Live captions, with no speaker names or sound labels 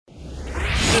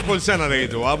kull sena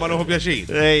ngħidu, ma noħu pjaċir.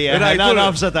 Ejja,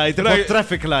 nafsa tajt,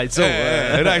 traffic lights.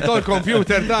 Rajt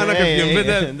l-computer tagħna kif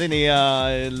jinbidel. Din hija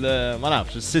ma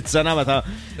nafx, 6 sena meta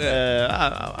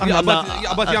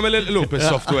jaqbad jagħmel il-loop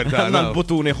is-software tagħna. Għandna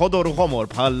l-butuni ħodor u ħomor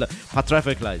bħal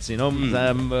traffic lights, u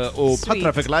bħal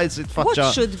traffic lights What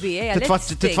should be?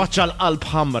 titfaċċa l-qalb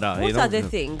ħamra. What are the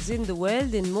things in the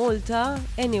world, in Malta,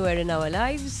 anywhere in our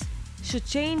lives, should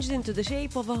change into the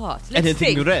shape of a heart?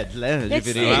 Anything you read,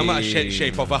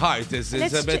 shape of a heart is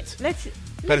a bit.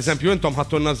 Per eżempju, intom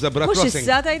ħattunna zebra crossing. Mux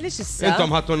issa, tajlix issa. Intom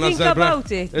ħattunna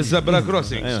zebra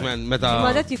crossings,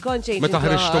 meta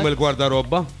ħriġtum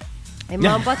il-gwardarobba.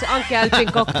 Imma mbagħad anke għal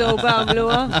Pink October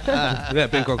għamluha. Le,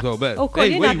 Pink October. U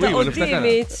kollina ta'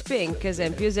 qudiemi pink,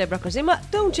 eżempju, zebra crossing. Ma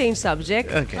don't change subject.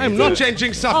 I'm not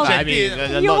changing subject.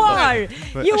 You are.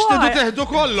 X'tidu teħdu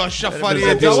kollox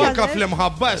x'affarijiet jew anke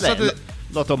fl-imħabba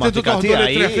l-automatika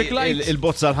tiegħi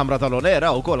il-bozza l-ħamra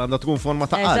tal-olera wkoll għandha tkun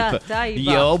forma ta' qalb.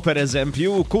 Jew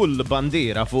pereżempju kull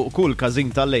bandiera fuq kull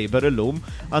każin tal-Labor illum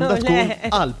għandha tkun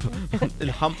qalb.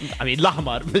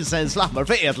 L-aħmar, bis-sens l-aħmar,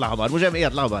 fejn qiegħed l-aħmar, mhux hemm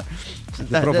qiegħed l-aħmar.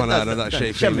 Prova nara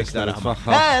daqsxejn fejn nistgħu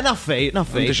nitfaħħa. Naffej.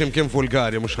 Inti x'imkien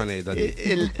vulgarja mhux ħanejda.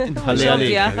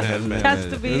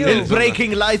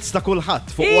 Il-breaking lights ta'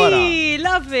 kulħadd fuq wara.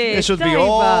 Love it. It should be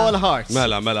all hearts.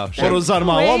 Mela. Or użar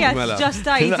ma'hom. Just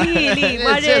ideally.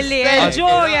 Marelli,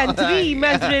 enjoy and dream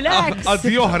and relax.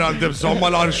 Għaddi oħra għandi bżomma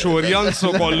l-arxurjans u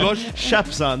kollox.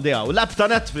 Xabsa għandi għaw. Lab ta'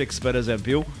 Netflix, per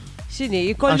eżempju. Xini,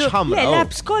 jikollu.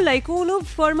 Labs kolla jkunu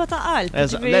forma ta' qalb.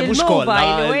 Mux kolla.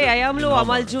 Mobile, jgħamlu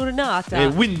għamal ġurnata.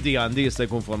 Windy għandi jista'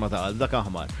 jkun forma ta' qalb, dak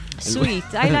aħmar. Sweet,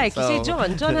 I like you. See,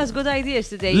 John has good ideas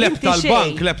today. Leb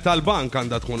tal-bank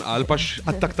għandha tkun qalb, għax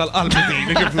attak tal-qalb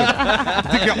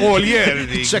dik all year.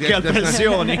 Ċekkja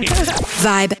l-pensjoni.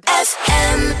 Vibe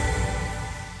FM.